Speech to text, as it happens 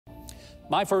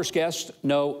My first guests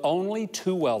know only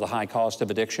too well the high cost of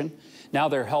addiction. Now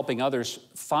they're helping others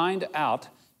find out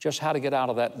just how to get out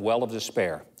of that well of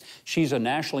despair. She's a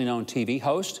nationally known TV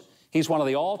host. He's one of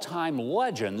the all-time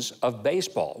legends of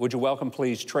baseball. Would you welcome,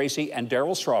 please, Tracy and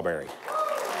Darryl Strawberry.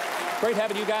 Great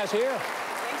having you guys here.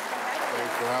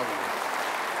 Thanks for having me.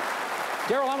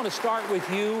 Darryl, I want to start with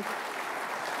you.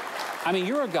 I mean,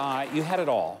 you're a guy, you had it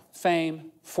all.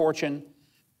 Fame, fortune,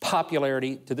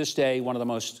 popularity. To this day, one of the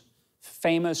most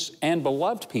famous and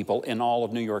beloved people in all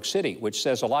of New York City, which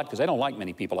says a lot because they don't like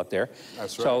many people up there.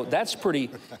 That's right. So that's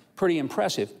pretty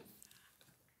impressive.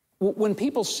 When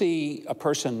people see a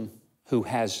person who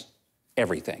has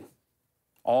everything,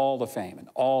 all the fame and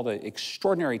all the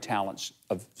extraordinary talents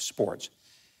of sports,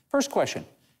 first question,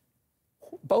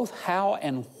 both how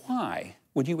and why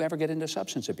would you ever get into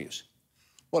substance abuse?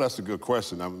 Well, that's a good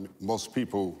question. I mean, most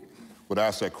people would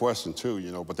ask that question too,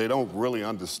 you know, but they don't really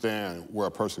understand where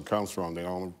a person comes from. They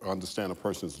don't understand a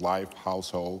person's life,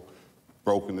 household,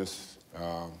 brokenness.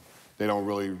 They don't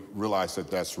really realize that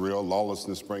that's real.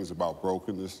 Lawlessness brings about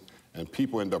brokenness, and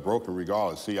people end up broken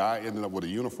regardless. See, I ended up with a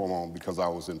uniform on because I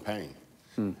was in pain.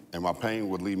 And my pain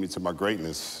would lead me to my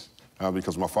greatness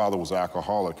because my father was an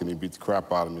alcoholic, and he beat the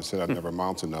crap out of me and said I'd never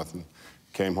amount to nothing.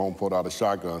 Came home, pulled out a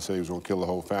shotgun, said he was gonna kill the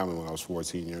whole family when I was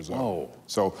 14 years old. Oh.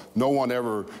 So no one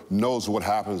ever knows what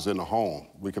happens in the home.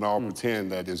 We can all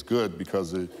pretend that it's good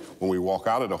because when we walk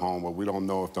out of the home, but we don't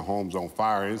know if the home's on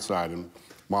fire inside. And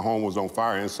my home was on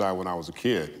fire inside when I was a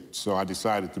kid. So I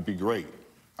decided to be great.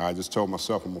 I just told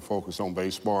myself I'm gonna focus on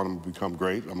baseball and I'm gonna become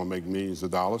great. I'm gonna make millions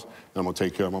of dollars and I'm gonna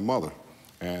take care of my mother.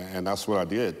 And that's what I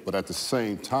did. But at the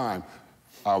same time,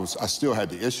 I still had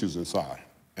the issues inside.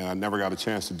 And I never got a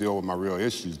chance to deal with my real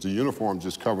issues. The uniform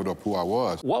just covered up who I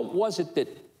was. What was it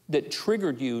that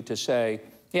triggered you to say,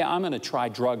 yeah, I'm gonna try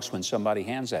drugs when somebody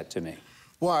hands that to me?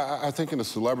 Well, I think in a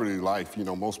celebrity life, you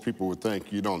know, most people would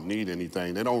think you don't need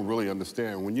anything. They don't really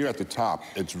understand. When you're at the top,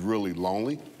 it's really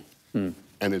lonely and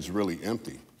it's really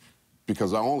empty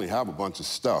because I only have a bunch of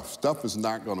stuff. Stuff is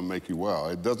not gonna make you well.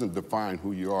 It doesn't define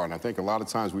who you are. And I think a lot of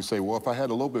times we say, well, if I had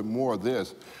a little bit more of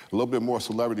this, a little bit more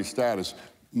celebrity status,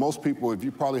 most people, if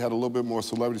you probably had a little bit more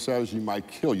celebrity status, you might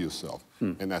kill yourself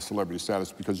in that celebrity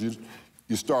status because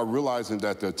you start realizing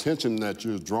that the attention that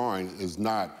you're drawing is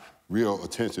not real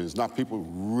attention. It's not people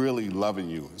really loving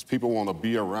you. It's people want to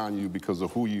be around you because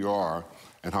of who you are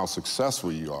and how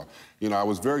successful you are. You know, I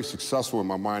was very successful in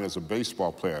my mind as a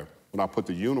baseball player. When I put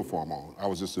the uniform on, I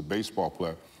was just a baseball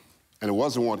player. And it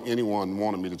wasn't what anyone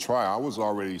wanted me to try. I was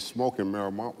already smoking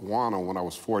marijuana when I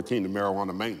was 14, the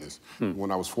marijuana maintenance,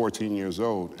 when I was 14 years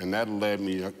old. And that led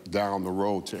me down the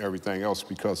road to everything else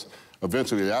because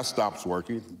eventually that stops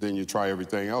working. Then you try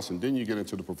everything else. And then you get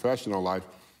into the professional life.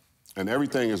 And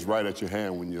everything is right at your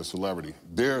hand when you're a celebrity.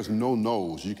 There's no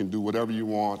no's. You can do whatever you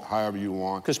want, however you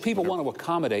want. Because people want to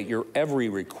accommodate your every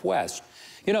request.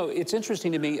 You know, it's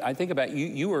interesting to me, I think about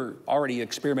you were already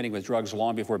experimenting with drugs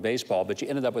long before baseball, but you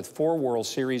ended up with 4 World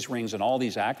Series rings and all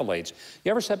these accolades.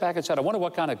 You ever sat back and said, I wonder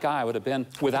what kind of guy I would have been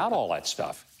without all that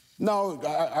stuff? No,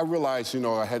 I realized, you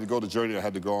know, I had to go the journey I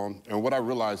had to go on. And what I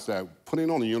realized that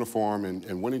putting on a uniform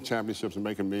and winning championships and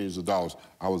making millions of dollars,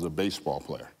 I was a baseball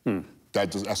player.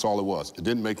 That's all it was. It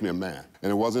didn't make me a man.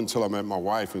 And it wasn't until I met my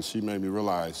wife and she made me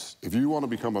realize, if you want to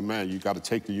become a man, you got to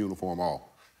take the uniform off.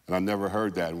 And I never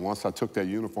heard that. And once I took that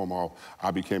uniform off,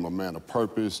 I became a man of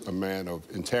purpose, a man of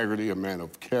integrity, a man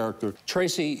of character.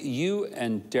 Tracy, you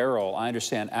and Darryl, I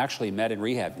understand, actually met in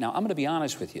rehab. Now, I'm going to be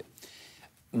honest with you.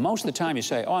 Most of the time you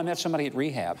say, oh, I met somebody at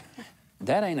rehab.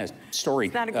 That ain't a story.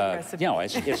 It's not a good recipe. You know,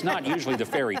 it's not usually the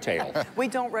fairy tale. We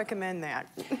don't recommend that.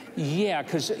 Yeah,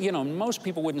 because, you know, most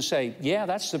people wouldn't say, yeah,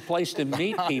 that's the place to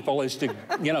meet people is to,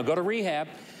 you know, go to rehab.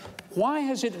 Why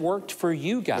has it worked for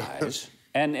you guys?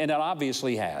 And it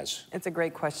obviously has. It's a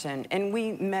great question. And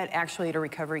we met actually at a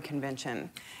recovery convention.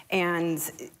 And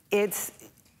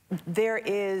there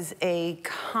is a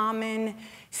common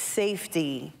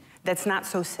safety that's not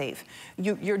so safe.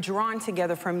 You're drawn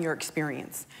together from your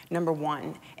experience, number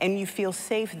one, and you feel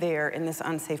safe there in this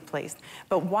unsafe place.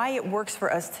 But why it works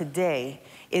for us today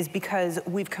is because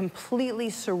we've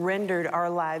completely surrendered our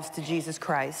lives to Jesus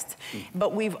Christ,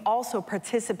 but we've also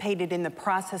participated in the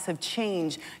process of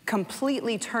change,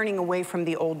 completely turning away from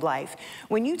the old life.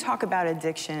 When you talk about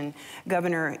addiction,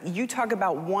 Governor, you talk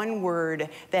about one word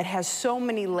that has so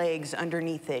many legs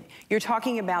underneath it. You're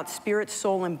talking about spirit,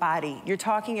 soul, and body. You're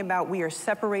talking about we are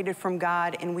separated from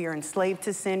God and we are enslaved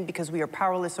to sin because we are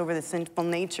powerless over the sinful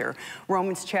nature.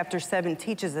 Romans chapter 7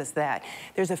 teaches us that.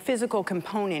 There's a physical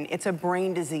component. It's a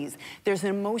brain disease. There's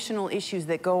emotional issues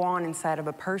that go on inside of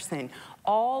a person.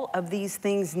 All of these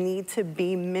things need to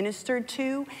be ministered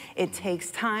to. It takes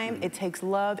time, it takes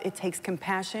love, it takes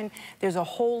compassion. There's a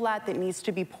whole lot that needs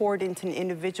to be poured into an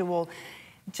individual.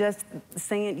 Just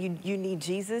saying you need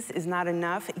Jesus is not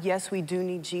enough. Yes, we do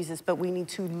need Jesus, but we need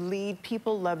to lead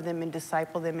people, love them, and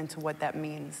disciple them into what that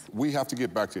means. We have to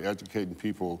get back to educating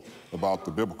people about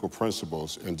the biblical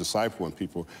principles and discipling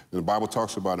people. And the Bible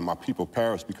talks about it, my people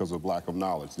perish because of lack of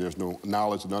knowledge. There's no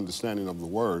knowledge and understanding of the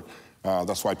word.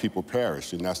 That's why people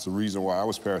perish, and that's the reason why I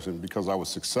was perishing. Because I was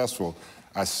successful,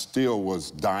 I still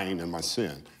was dying in my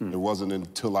sin. It wasn't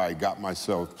until I got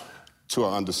myself to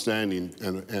an understanding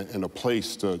and a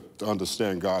place to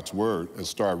understand God's word and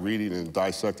start reading and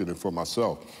dissecting it for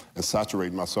myself and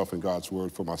saturating myself in God's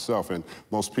word for myself. And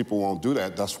most people won't do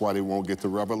that. That's why they won't get the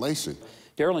revelation.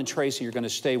 Darryl and Tracy are going to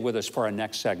stay with us for our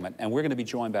next segment, and we're going to be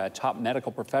joined by a top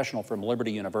medical professional from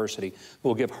Liberty University who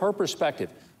will give her perspective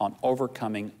on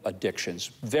overcoming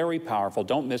addictions. Very powerful.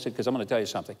 Don't miss it, because I'm going to tell you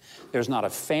something. There's not a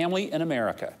family in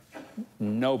America,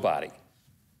 nobody,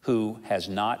 who has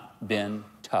not been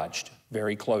touched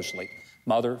very closely.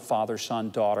 Mother, father,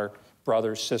 son, daughter,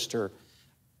 brother, sister,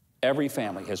 every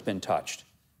family has been touched.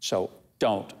 So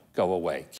don't go away.